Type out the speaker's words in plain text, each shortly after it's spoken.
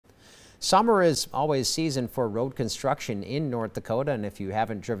Summer is always season for road construction in North Dakota, and if you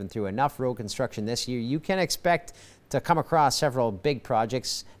haven't driven through enough road construction this year, you can expect to come across several big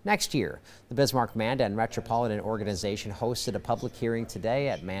projects next year. The Bismarck-Mandan Metropolitan Organization hosted a public hearing today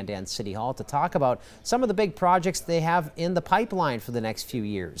at Mandan City Hall to talk about some of the big projects they have in the pipeline for the next few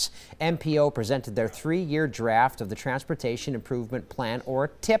years. MPO presented their 3-year draft of the Transportation Improvement Plan, or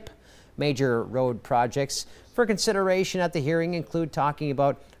TIP. Major road projects for consideration at the hearing include talking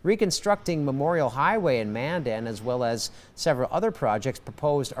about reconstructing Memorial Highway in Mandan, as well as several other projects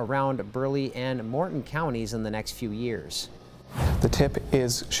proposed around Burleigh and Morton counties in the next few years. The TIP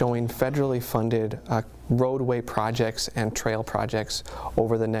is showing federally funded roadway projects and trail projects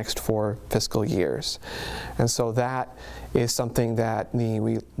over the next 4 fiscal years. And so that is something that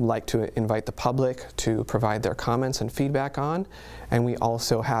we like to invite the public to provide their comments and feedback on. And we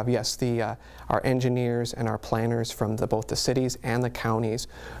also have, yes, our engineers and our planners from both the cities and the counties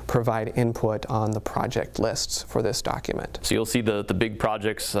provide input on the project lists for this document. So you'll see the big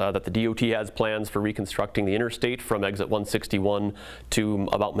projects that the DOT has plans for reconstructing the interstate from exit 161 to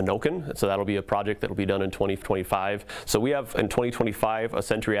about Menoken. So that'll be a project that will be done in 2025. So we have in 2025 a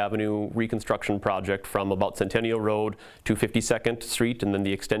Century Avenue reconstruction project from about Centennial Road to 52nd Street, and then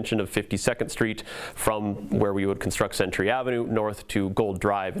the extension of 52nd Street from where we would construct Century Avenue north to Gold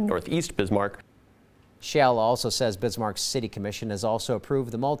Drive in northeast Bismarck. Shell also says Bismarck's City Commission has also approved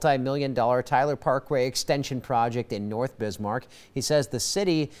the multi-million-dollar Tyler Parkway extension project in North Bismarck. He says the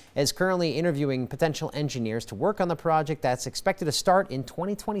city is currently interviewing potential engineers to work on the project that's expected to start in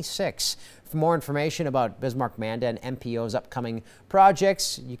 2026. For more information about Bismarck-Mandan MPO's upcoming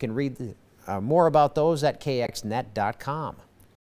projects, you can read more about those at kxnet.com.